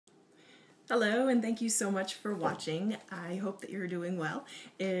Hello, and thank you so much for watching. I hope that you're doing well.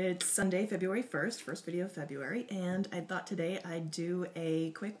 It's Sunday, February 1st, first video of February, and I thought today I'd do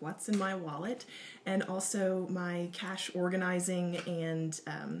a quick what's in my wallet and also my cash organizing and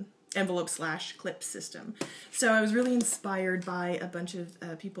envelope/clip system. So I was really inspired by a bunch of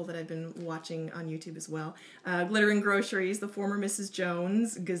people that I've been watching on YouTube as well. Glittering Groceries, the former Mrs.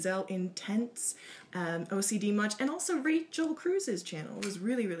 Jones, Gazelle Intense, OCD Much, and also Rachel Cruz's channel was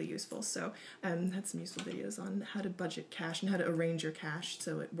really, really useful. So had some useful videos on how to budget cash and how to arrange your cash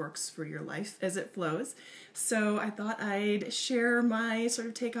so it works for your life as it flows. So I thought I'd share my sort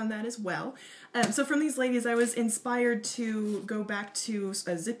of take on that as well. So from these ladies, I was inspired to go back to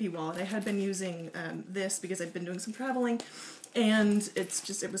a Zippy wallet. I had been using this because I'd been doing some traveling, and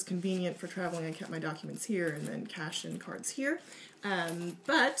it was convenient for traveling. I kept my documents here and then cash and cards here.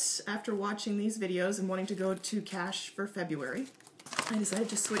 But after watching these videos and wanting to go to cash for February, I decided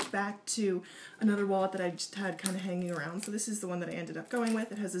to switch back to another wallet that I just had kind of hanging around. So this is the one that I ended up going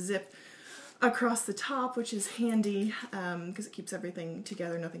with. It has a zip across the top, which is handy because it keeps everything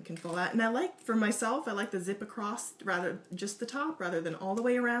together, nothing can fall out. And for myself, I like the zip across, just the top rather than all the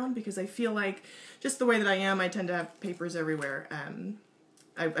way around, because I feel like just the way that I am, I tend to have papers everywhere.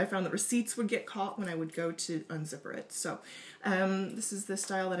 I found that receipts would get caught when I would go to unzipper it. So this is the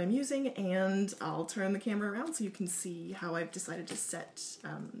style that I'm using, and I'll turn the camera around so you can see how I've decided to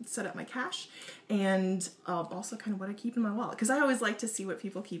set up my cash, and also kind of what I keep in my wallet, because I always like to see what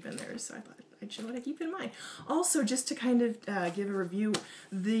people keep in there, so I thought I'd show what I keep in mine. Also, just to kind of give a review,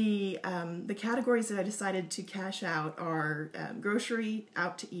 the categories that I decided to cash out are grocery,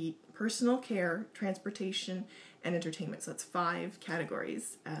 out to eat, personal care, transportation, and entertainment. So that's 5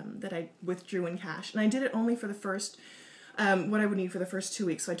 categories that I withdrew in cash. And I did it only for the first, what I would need for the first 2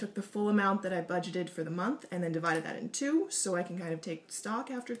 weeks. So I took the full amount that I budgeted for the month and then divided that in 2, so I can kind of take stock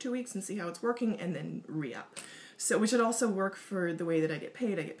after 2 weeks and see how it's working and then re-up. So, which would also work for the way that I get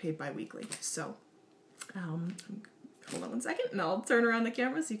paid. I get paid bi-weekly. So, hold on one second and I'll turn around the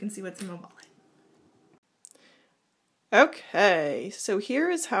camera so you can see what's in my wallet. Okay, so here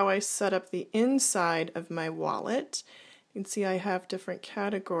is how I set up the inside of my wallet. You can see I have different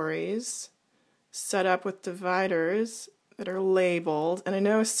categories set up with dividers that are labeled. And I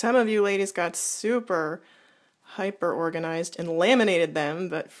know some of you ladies got super hyper organized and laminated them,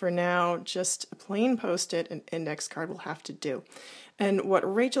 but for now, just a plain Post-it and index card will have to do. And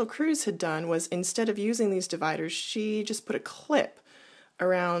what Rachel Cruz had done was, instead of using these dividers, she just put a clip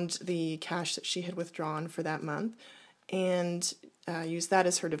around the cash that she had withdrawn for that month, and use that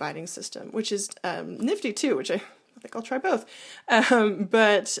as her dividing system, which is nifty too, which I think I'll try both.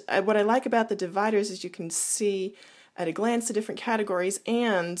 But what I like about the dividers is you can see at a glance the different categories,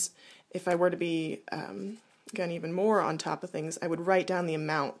 and if I were to be gone even more on top of things, I would write down the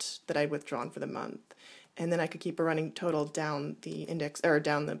amount that I'd withdrawn for the month, and then I could keep a running total down the index, or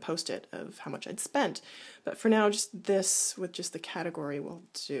down the Post-it of how much I'd spent. But for now, just this with just the category will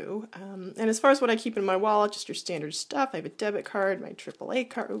do. And as far as what I keep in my wallet, just your standard stuff. I have a debit card, my AAA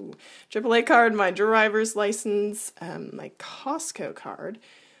card, my driver's license, my Costco card,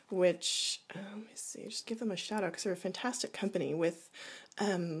 which, let me see, just give them a shout out because they're a fantastic company with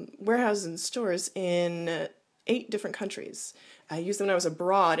warehouses and stores in 8 different countries. I used them when I was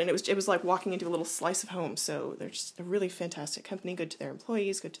abroad, and it was like walking into a little slice of home. So they're just a really fantastic company, good to their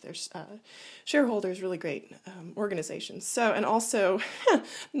employees, good to their shareholders, really great organization. So, and also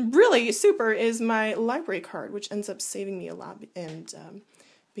really super is my library card, which ends up saving me a lot and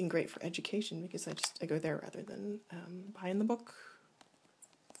being great for education, because I go there rather than buying the book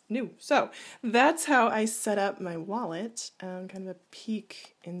new. So that's how I set up my wallet, kind of a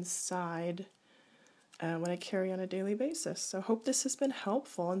peek inside what I carry on a daily basis. So hope this has been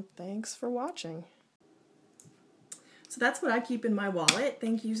helpful, and thanks for watching. So that's what I keep in my wallet.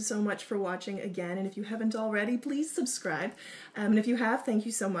 Thank you so much for watching again, and if you haven't already, please subscribe. And if you have, thank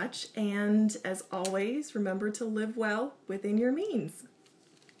you so much. And as always, remember to live well within your means.